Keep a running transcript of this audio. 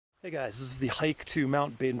Hey guys, this is the hike to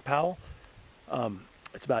Mount Baden-Powell.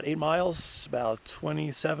 It's about 8 miles, about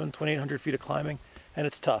 2,800 feet of climbing, and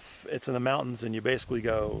it's tough. It's in the mountains and you basically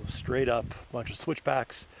go straight up, a bunch of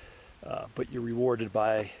switchbacks, but you're rewarded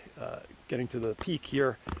by getting to the peak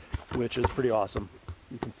here, which is pretty awesome.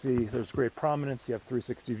 You can see there's great prominence, you have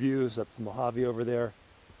 360 views, that's the Mojave over there.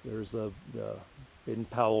 There's the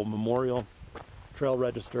Baden-Powell Memorial Trail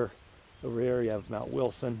Register. Over here you have Mount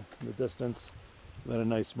Wilson in the distance. Then a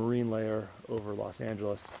nice marine layer over Los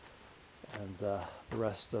Angeles, and the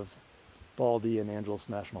rest of Baldy and Angeles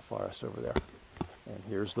National Forest over there. And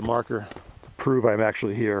here's the marker to prove I'm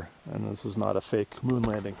actually here, and this is not a fake moon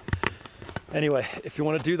landing. Anyway, if you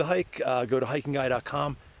want to do the hike, go to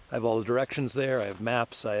HikingGuy.com. I have all the directions there. I have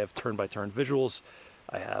maps. I have turn-by-turn visuals.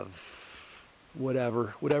 I have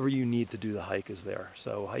whatever you need to do the hike is there.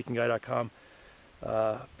 So HikingGuy.com.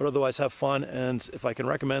 But otherwise have fun, and if I can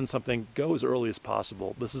recommend something, go as early as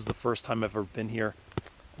possible. This is the first time I've ever been here,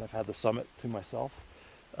 and I've had the summit to myself.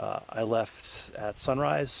 I left at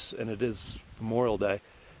sunrise, and it is Memorial Day,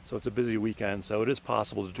 so it's a busy weekend, so it is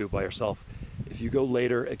possible to do it by yourself. If you go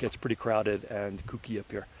later, it gets pretty crowded and kooky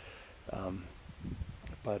up here.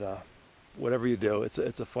 But whatever you do, it's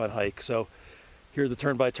a fun hike. So here are the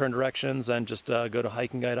turn-by-turn directions, and just go to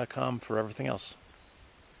HikingGuy.com for everything else.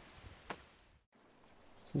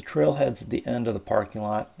 So the trailhead's at the end of the parking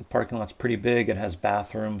lot. The parking lot's pretty big. It has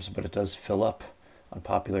bathrooms, but it does fill up on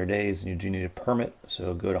popular days, and you do need a permit,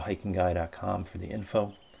 so go to HikingGuy.com for the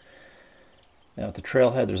info. Now at the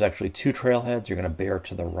trailhead, there's actually two trailheads. You're going to bear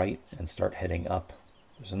to the right and start heading up.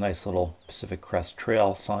 There's a nice little Pacific Crest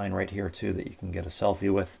Trail sign right here too that you can get a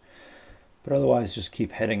selfie with. But otherwise, just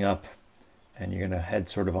keep heading up, and you're going to head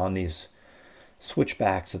sort of on these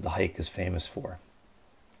switchbacks that the hike is famous for.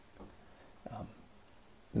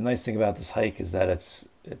 The nice thing about this hike is that it's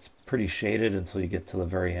pretty shaded until you get to the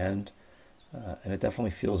very end, and it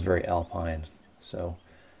definitely feels very alpine. So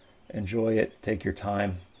enjoy it, take your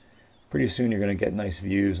time. Pretty soon you're going to get nice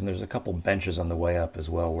views, and there's a couple benches on the way up as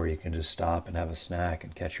well where you can just stop and have a snack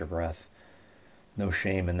and catch your breath. No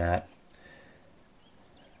shame in that.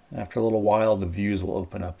 After a little while, the views will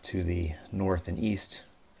open up to the north and east.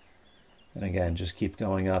 And again, just keep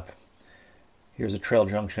going up. Here's a trail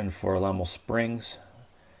junction for Alamo Springs.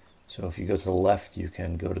 So if you go to the left, you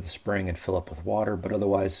can go to the spring and fill up with water, but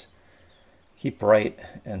otherwise keep right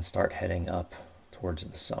and start heading up towards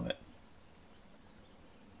the summit.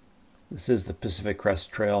 This is the Pacific Crest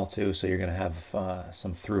Trail too, so you're going to have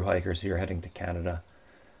some through hikers here heading to Canada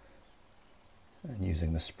and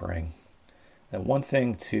using the spring. Now, one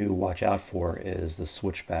thing to watch out for is the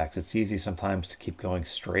switchbacks. It's easy sometimes to keep going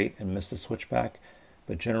straight and miss the switchback,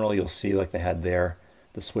 but generally you'll see, like they had there,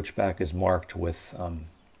 the switchback is marked with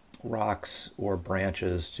rocks or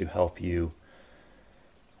branches to help you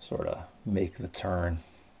sort of make the turn.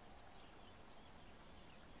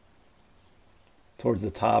 Towards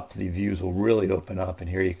the top, the views will really open up,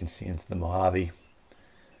 and here you can see into the Mojave,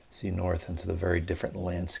 see north into the very different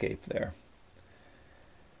landscape there.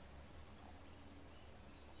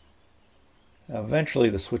 Now,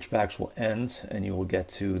 eventually the switchbacks will end, and you will get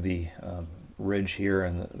to the ridge here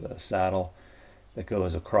and the saddle that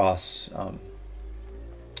goes across.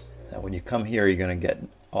 Now when you come here, you're going to get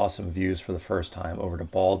awesome views for the first time over to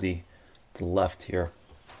Baldy to the left here.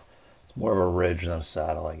 It's more of a ridge than a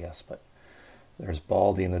saddle, I guess, but there's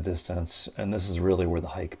Baldy in the distance, and this is really where the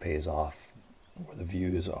hike pays off, where the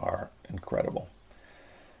views are incredible.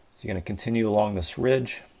 So you're going to continue along this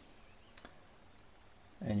ridge,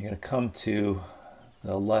 and you're going to come to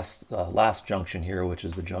the last junction here, which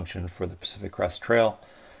is the junction for the Pacific Crest Trail.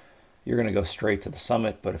 You're going to go straight to the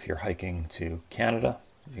summit, but if you're hiking to Canada,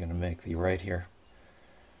 you're going to make the right here,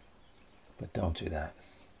 but don't do that.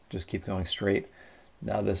 Just keep going straight.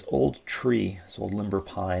 Now this old tree, this old limber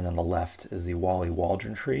pine on the left, is the Wally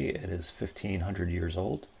Waldron tree. It is 1,500 years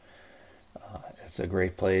old. It's a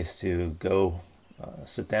great place to go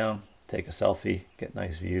sit down, take a selfie, get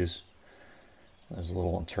nice views. There's a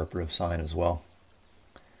little interpretive sign as well.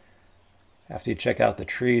 After you check out the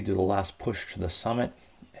tree, do the last push to the summit,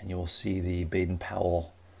 and you will see the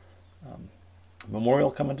Baden-Powell Memorial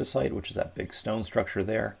come into sight, which is that big stone structure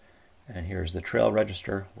there. And here's the trail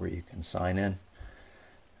register where you can sign in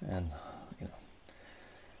and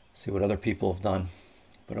see what other people have done.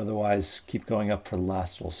 But otherwise, keep going up for the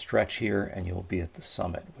last little stretch here, and you'll be at the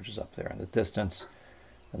summit, which is up there in the distance.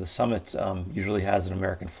 And the summit usually has an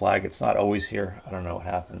American flag. It's not always here. I don't know what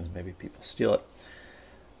happens. Maybe people steal it.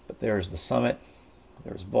 But there's the summit.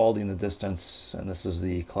 There's Baldy in the distance, and this is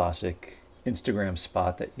the classic Instagram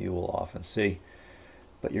spot that you will often see.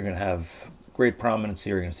 But you're going to have great prominence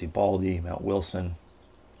here. You're going to see Baldy, Mount Wilson,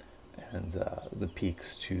 and the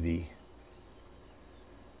peaks to the,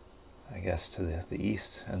 I guess, to the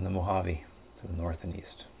east, and the Mojave to the north and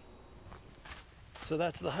east. So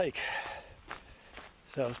that's the hike.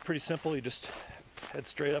 So it's pretty simple. You just head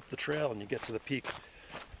straight up the trail and you get to the peak.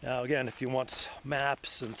 Now again, if you want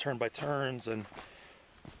maps and turn-by-turns and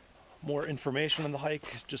more information on the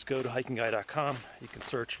hike, just go to HikingGuy.com. You can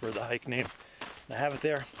search for the hike name. I have it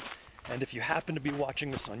there. And if you happen to be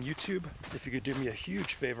watching this on YouTube, if you could do me a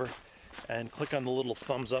huge favor and click on the little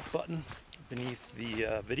thumbs up button beneath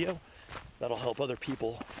the video, that'll help other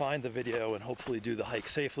people find the video and hopefully do the hike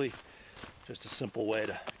safely. Just a simple way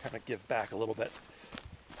to kind of give back a little bit.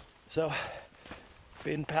 So,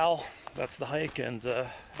 Baden-Powell, that's the hike, and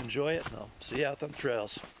enjoy it, and I'll see you out on the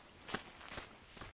trails.